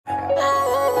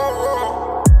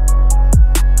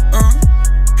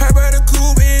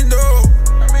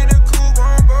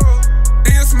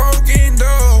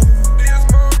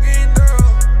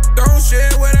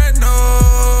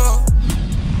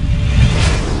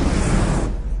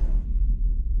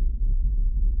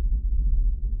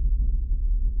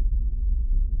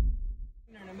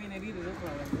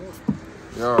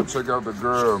check out the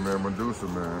girl, man, Medusa,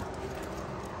 man.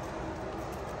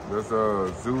 That's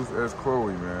Zeus S.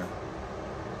 Chloe, man.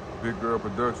 Big girl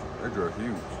production. That girl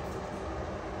huge.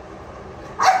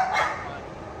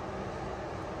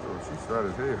 Oh, she's fat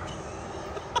as hell.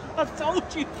 I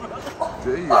told you, bro.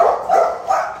 Damn.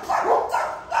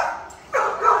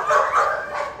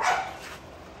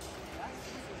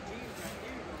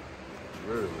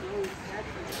 Really?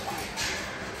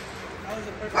 That was a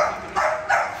perfect combination.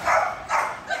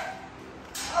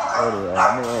 Hold on,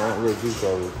 I'm gonna let Zeus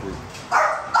out real quick.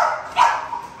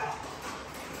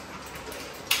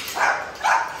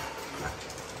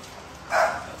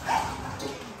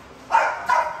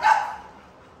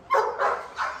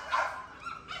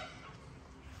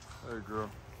 Hey, girl.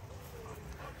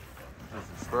 This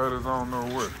is fat as I don't know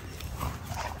what.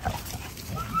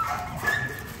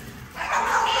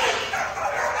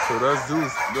 So that's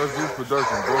Zeus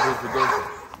production, both his productions.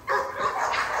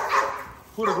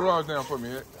 Put the garage down for me,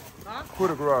 Ed. Huh? Put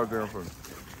the garage down for me.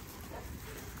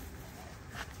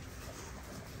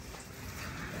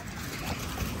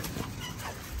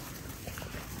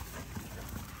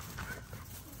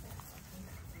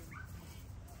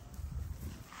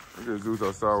 Look at Zeus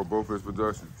outside with both his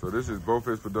productions. So this is both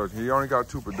his productions. He only got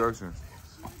 2 productions,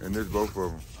 and this both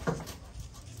of them.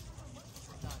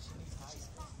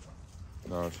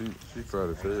 Nah, she fat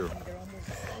as hell. They're almost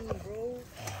the same, bro.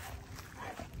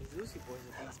 The Zeusy boys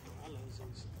are beast, bro. I love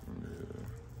Zeus.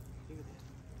 Yeah.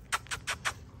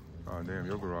 Oh, damn,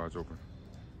 your garage open.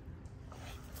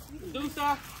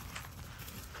 Medusa!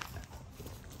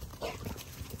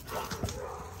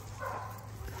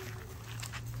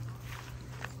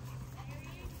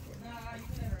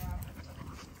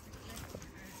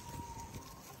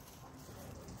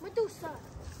 Medusa,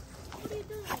 what are you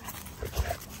doing?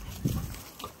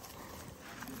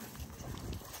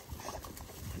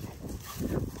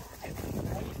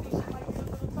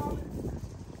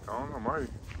 I don't know, Mike.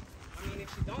 I mean, if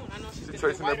she don't, I know she's She's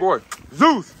gonna chasing get that boy.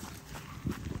 Zeus!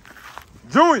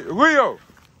 Junior! Leo!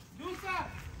 Medusa!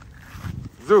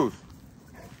 Zeus!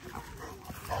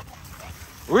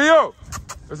 Leo!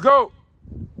 Let's go!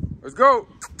 Let's go!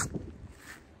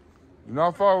 Do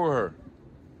not follow her.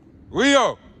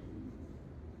 Leo!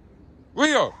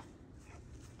 Leo!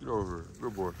 Get over here.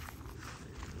 Good boy.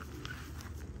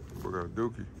 We got a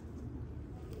dookie.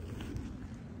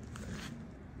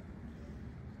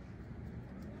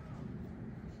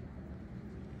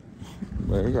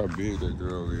 Man, look how big that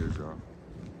girl is, y'all.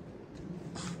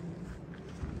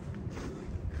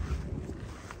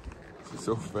 She's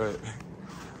so fat.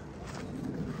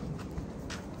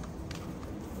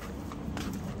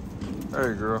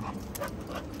 Hey, girl.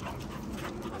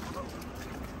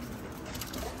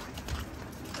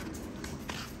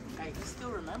 Hey, he still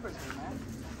remembers her, man.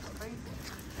 Crazy.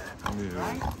 Yeah,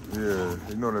 Right? yeah,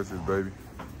 you know that's his baby.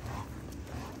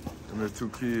 And there's 2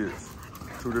 kids,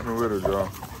 2 different litters, y'all.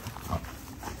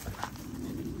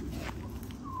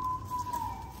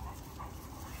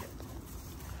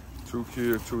 Two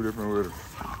kids, 2 different litters.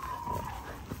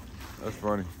 That's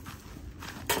funny.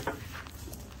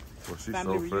 Well, she's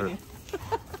Family so reunion.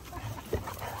 fat.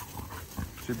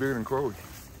 She bigger than Chloe.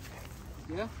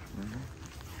 Yeah?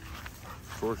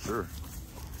 For sure.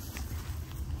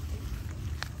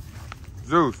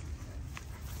 Zeus.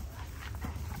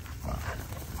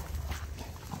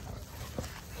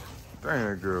 Dang,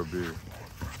 that girl big.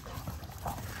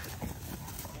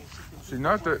 Hey, She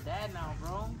not that. Dad now,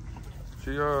 bro.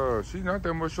 She's not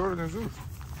that much shorter than Zeus.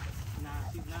 Nah,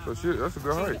 she's not. So that's a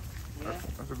good height. Yeah.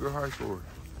 That's a good height for her.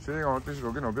 She ain't gonna think she's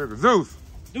gonna get no bigger. Zeus!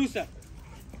 Medusa!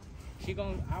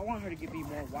 I want her to be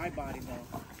more wide body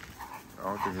though. I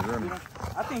don't think it's in it.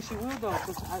 I think she will though,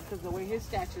 because the way his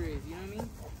stature is, you know what I mean?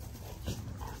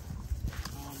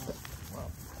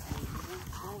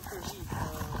 What was her heat?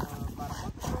 About a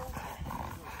month ago?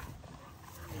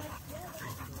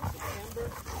 September?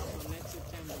 So next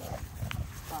September.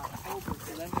 October,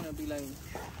 so that's gonna be like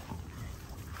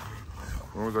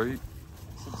When was I eat?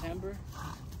 September.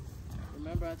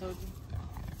 Remember I told you?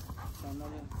 So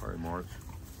another Probably March.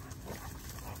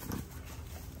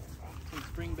 some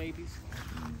spring babies.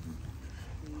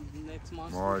 Next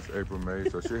month. March, April, May.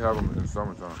 So she have them in the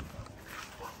summertime.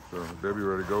 So they'll be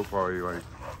ready to go probably like,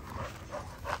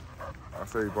 I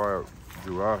say by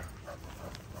July.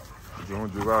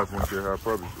 June, July is when she'll have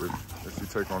puppies if she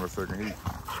take on the second heat.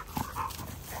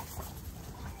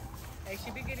 Hey,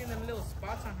 she be getting them little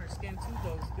spots on her skin too,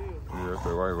 though, still. Yeah, that's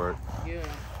that light. Yeah.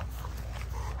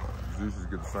 Zeus used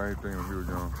to get the same thing when he was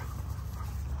young.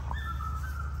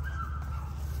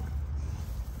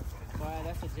 Boy,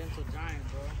 that's a gentle giant,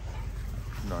 bro.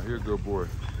 Nah, he a good boy.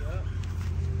 Yep.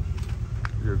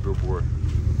 He's a good boy.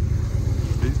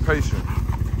 He's patient.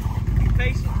 Be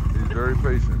patient. He's very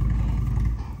patient.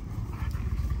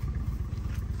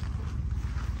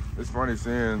 It's funny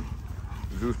seeing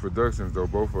Zeus Productions though,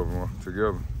 both of them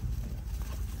together.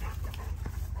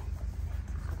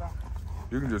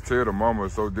 You can just tell the mama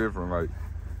is so different. Like,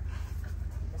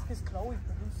 It's because Chloe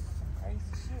produces some crazy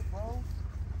shit, bro.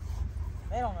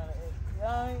 They don't know. You know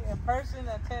what I mean? In person,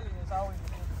 I tell you, it's always a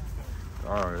different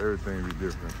story. everything be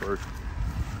different in person.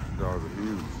 Dogs are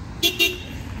huge.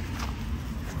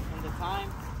 And the time.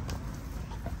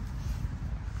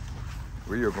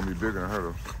 Rio gonna be bigger than her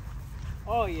though.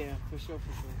 Oh yeah, for sure,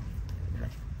 for sure.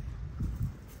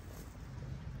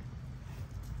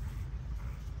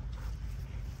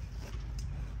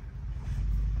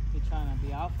 You're trying to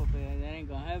be alpha, but that ain't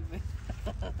gonna happen.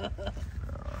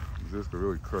 Zeus could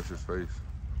really crush his face.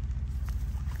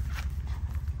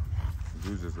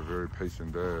 Zeus is a very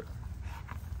patient dad.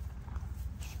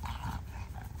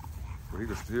 But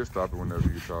he'll stop it whenever he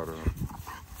gets tired of him.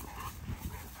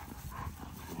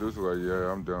 Zeus is like,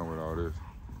 yeah, I'm done with all this.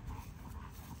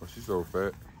 Oh, she's so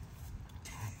fat.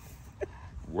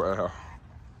 Wow.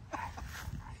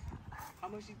 How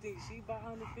much you think she about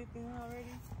 150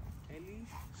 already? At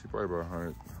least? She probably about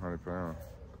 100 pounds.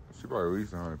 She probably at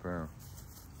least 100 pounds.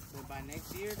 But by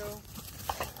next year though?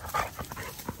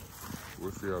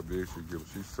 We'll see how big she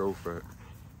gets. She's so fat.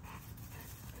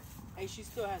 Hey, she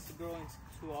still has to grow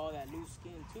into all that loose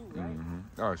skin too, right?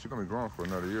 Mm-hmm. Oh, she's gonna be growing for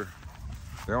another year.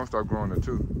 They don't stop growing at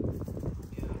 2.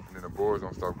 Yeah. And then the boys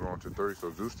don't stop growing till 30,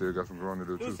 so Zeus still got some growing to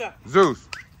do too. Zeus! Zeus!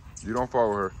 You don't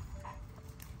follow her.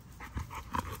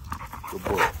 Good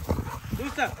boy.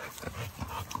 Zeus!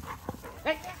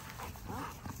 Hey! Huh?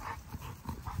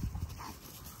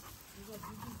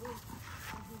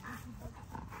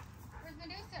 Where's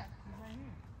Medusa? He's right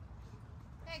here.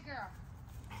 Hey, girl.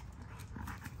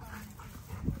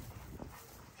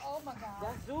 Oh my God.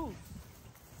 That's Zeus.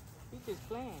 He's just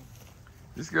playing.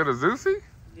 You scared of Zeusy?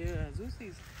 Yeah,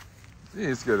 Zeus's. She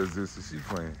ain't scared of Zeusy. She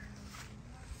playing.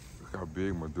 Look how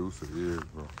big Medusa is,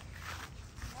 bro.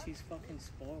 She's fucking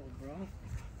spoiled, bro.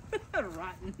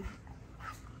 Rotten.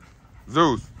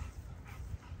 Zeus!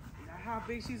 That's how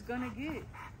big she's gonna get.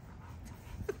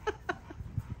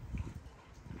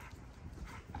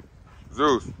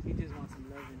 Zeus! He just wants some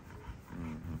loving.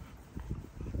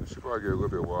 Mm-hmm. She probably get a little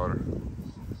bit of water.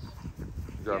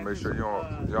 You gotta make sure you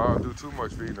don't, y'all don't do too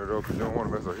much feeding her though, because you don't want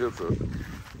to mess her hips up.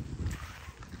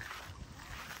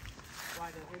 Why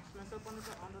the hips mess up on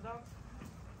the dog?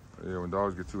 Yeah, when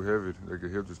dogs get too heavy, they get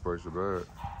hip dysplasia bad.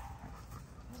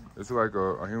 It's like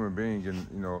a human being getting,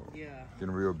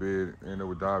 getting real big, end up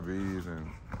with diabetes and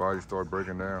body start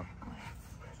breaking down.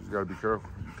 So you gotta be careful.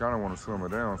 You kinda wanna slim her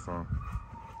down some.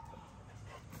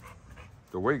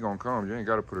 The weight gonna come, you ain't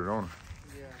gotta put it on her.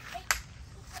 Hey,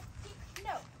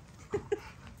 no.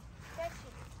 That's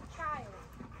your child.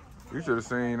 You should have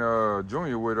seen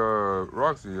Junior with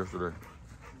Roxy yesterday.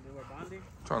 They were bonding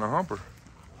Trying to hump her.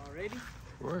 already?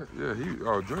 What? Yeah,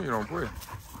 Junior don't play.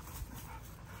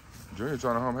 Junior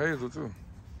trying to hump Hazel too.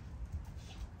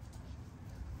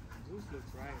 Zeus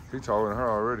looks right. He taller than her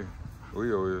already.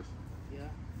 Leo is. Yeah.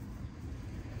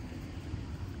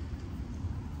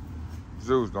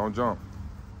 Zeus, don't jump.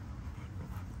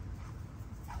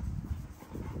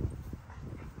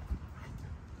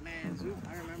 Man, Zeus,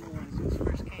 I remember when Zeus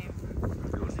first came.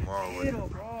 He was small with it. Little,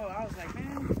 bro. I was like,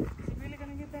 man, is he really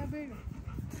gonna get that big?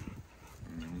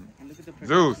 And look at the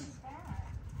Zeus!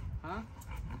 Huh?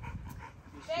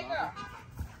 Hey, girl.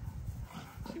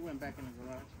 She went back in the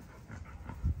garage.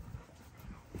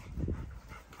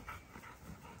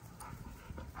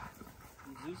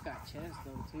 Zeus got chest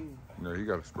though too. No, he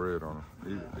got a spread on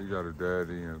him. He got his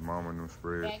daddy and his mama and them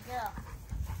spread. Hey, girl.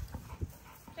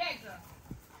 Hey, girl.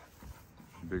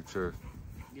 Big chest.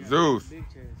 Yeah, Zeus! Big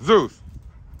chest. Zeus!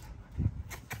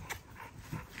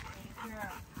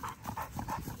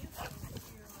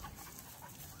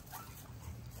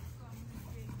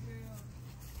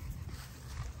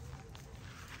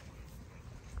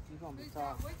 He's gonna be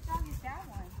tall. Which dog is that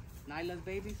one? Nyla's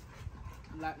babies?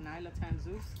 Like Nyla times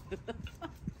Zeus?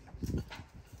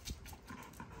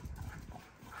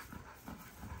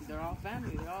 They're all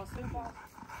family, they're all siblings.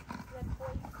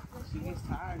 She gets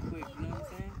tired quick, you know what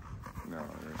I'm saying? No,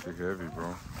 man, she heavy,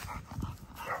 bro.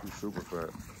 She's super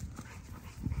fat.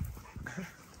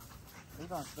 They're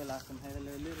gonna fill out some hella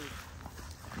little.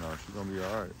 No, she's gonna be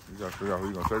alright. You gotta figure out who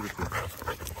you gonna take her to.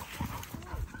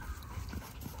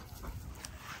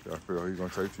 You gotta figure out who you gonna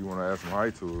take to. You wanna add some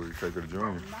height to her, you take her to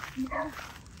Junior.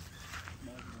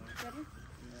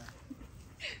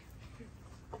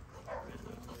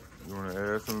 You wanna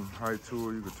add some height to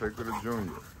her, you can take her to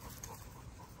Junior.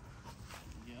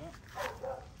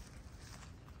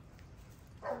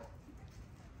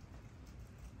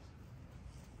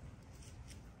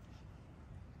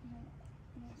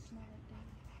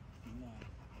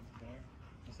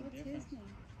 his name?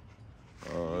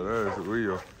 That is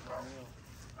Leo.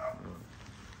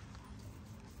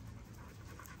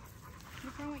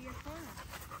 What's wrong with your car?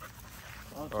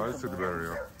 Oh, I just took the battery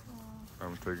out.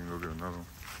 I'm taking go get another one.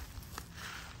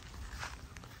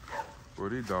 Boy,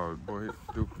 these dogs, boy, he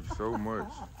do so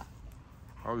much.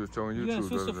 I was just telling you gonna two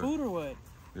switch the the other day. food or what?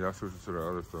 Yeah, I switched it to the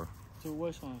other stuff. To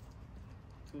which one?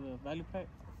 To the value pack?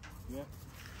 Yeah.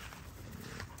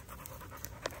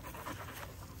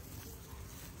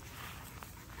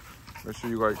 Make sure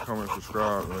you like, comment,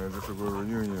 subscribe, man. Just a good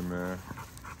reunion, man.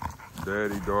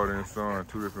 Daddy, daughter, and son,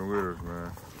 2 different litters,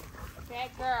 man. Bad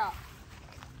girl.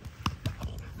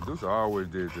 Medusa always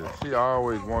did this. She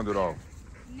always wandered off.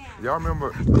 Now. Y'all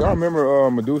remember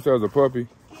Medusa as a puppy?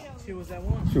 She was that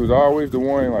one. She was always the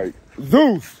one like,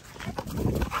 Zeus!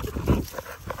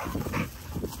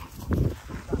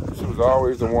 She was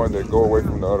always the one that go away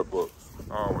from the other books.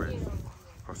 Always.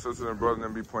 Her sister and brother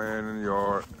them be playing in the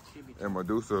yard, and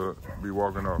Medusa be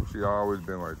walking off. She always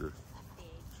been like this.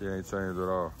 She ain't changed at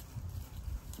all.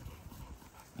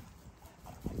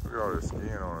 Look at all this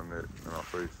skin on her neck and her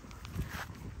face.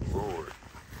 Lord.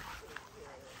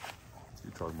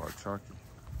 You talking about chunky.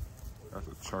 That's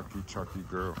a chunky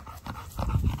girl.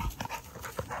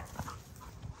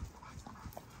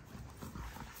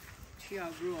 She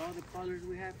outgrew all the colors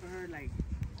we had for her. Like,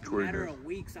 in a matter of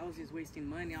weeks, I was just wasting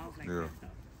money. I was like, yeah.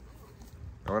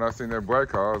 And when I seen that black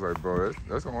car, I was like, bro,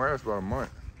 that's gonna last about a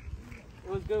month.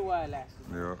 It was good while it lasted.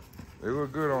 Yeah. It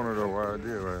looked good on her though while it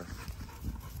did last.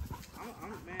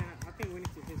 Man, I think we need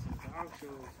to hit some dog shows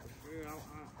for real.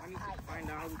 I need to find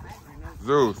out how we can sign up.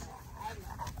 Zeus.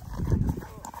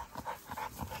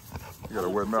 You got a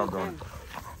wet mouth, don't you?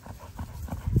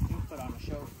 You put on a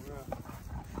show for real.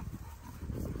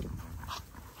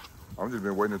 I'm just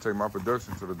been waiting to take my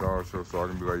production to the dog show so I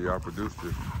can be like, yeah, I produced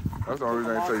this. That's the only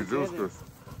reason I ain't take Zeus, because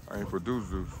I ain't produced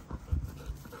Zeus.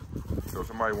 So if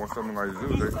somebody wants something like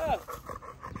Zeus, they...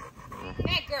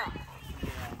 Bad girl.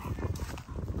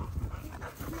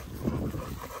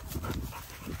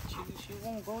 She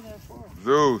won't go that far.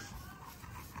 Zeus.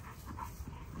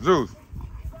 Zeus.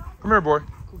 Come here, boy.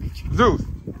 Zeus.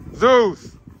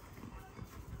 Zeus.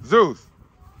 Zeus.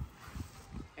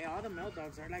 Hey, all the male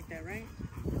dogs are like that, right?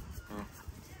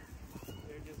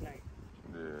 They're just like...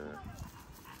 Yeah.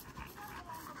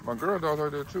 My girl dog's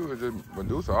like that too. It's just,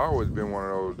 Medusa always been one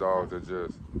of those dogs that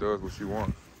just does what she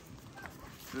wants.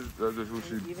 That's just what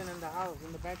she... Even in the house,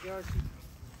 in the backyard, she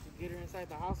get her inside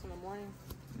the house in the morning.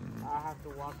 I have to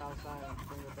walk outside and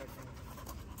bring her back in.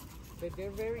 But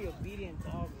they're very obedient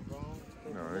dogs, bro.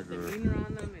 No, The demeanor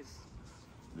on them is...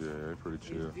 Yeah, they're pretty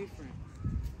chill. It's different.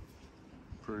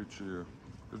 Pretty chill.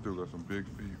 This dude got some big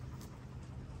feet.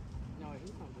 No,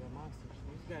 he's gonna be a monster.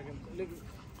 He's gotta get, look,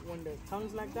 when the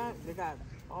tongue's like that, they got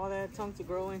all that tongue to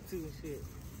grow into and shit.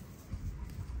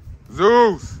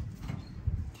 Zeus!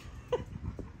 I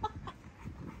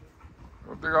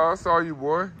think I saw you,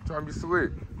 boy. Trying to be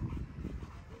slick.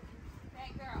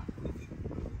 Bad girl.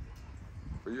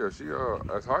 But yeah, she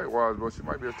as height wise, but she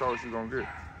might be as tall as she's gonna get.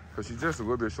 Cause she's just a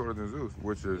little bit shorter than Zeus,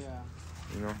 which is,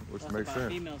 you know, which that's makes about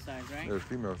sense. Female size, right? Yeah, it's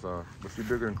female size, but she's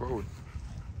bigger than Chloe.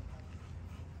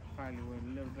 Probably with a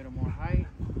little bit of more height.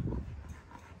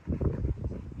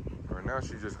 Right now,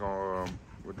 she's just gonna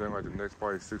within like the next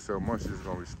probably 6-7 months, she's just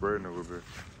gonna be spreading a little bit.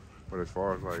 But as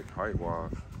far as like height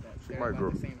wise, she might grow.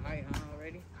 The same height, huh?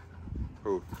 Already.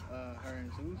 Who? Her and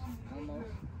Zeus, almost.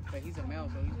 But he's a male,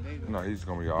 so he's big. No, he's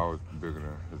gonna be always bigger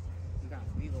than his. He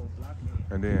got big old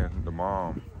blockhead. And then the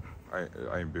mom, I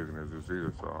ain't bigger than Zeus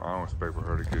either, so I don't expect for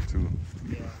her to get too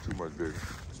much bigger.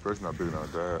 Especially not bigger than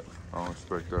her dad. I don't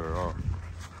expect that at all.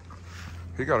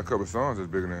 He got a couple sons that's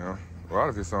bigger than him. A lot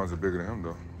of his sons are bigger than him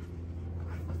though.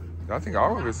 I think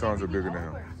all of his sons are bigger than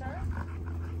him.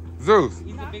 Zeus!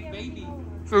 He's a big baby.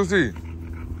 Susie!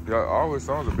 Yeah, all his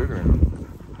sons are bigger than him.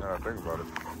 Now I think about it.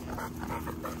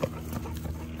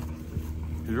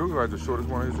 He looks like the shortest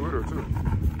one of his litter too.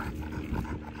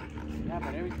 Yeah,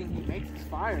 but everything he makes is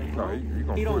fire, bro. No, he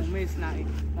gonna he push. don't miss not He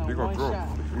gonna one throw. shot.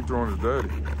 He throwing his daddy.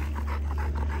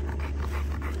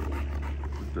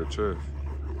 Look at that chest.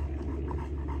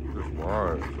 Just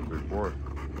wide. It's a big boy.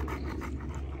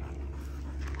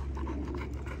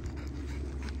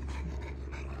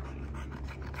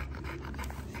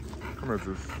 Come here,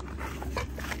 Zeus.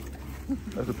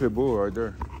 That's a pit bull right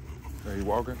there. And he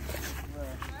walking.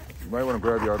 You might want to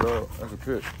grab your dog. That's a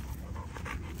pit.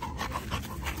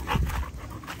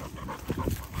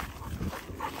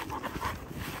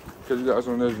 Catch you guys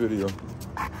on this video.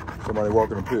 Somebody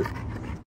walking a pit.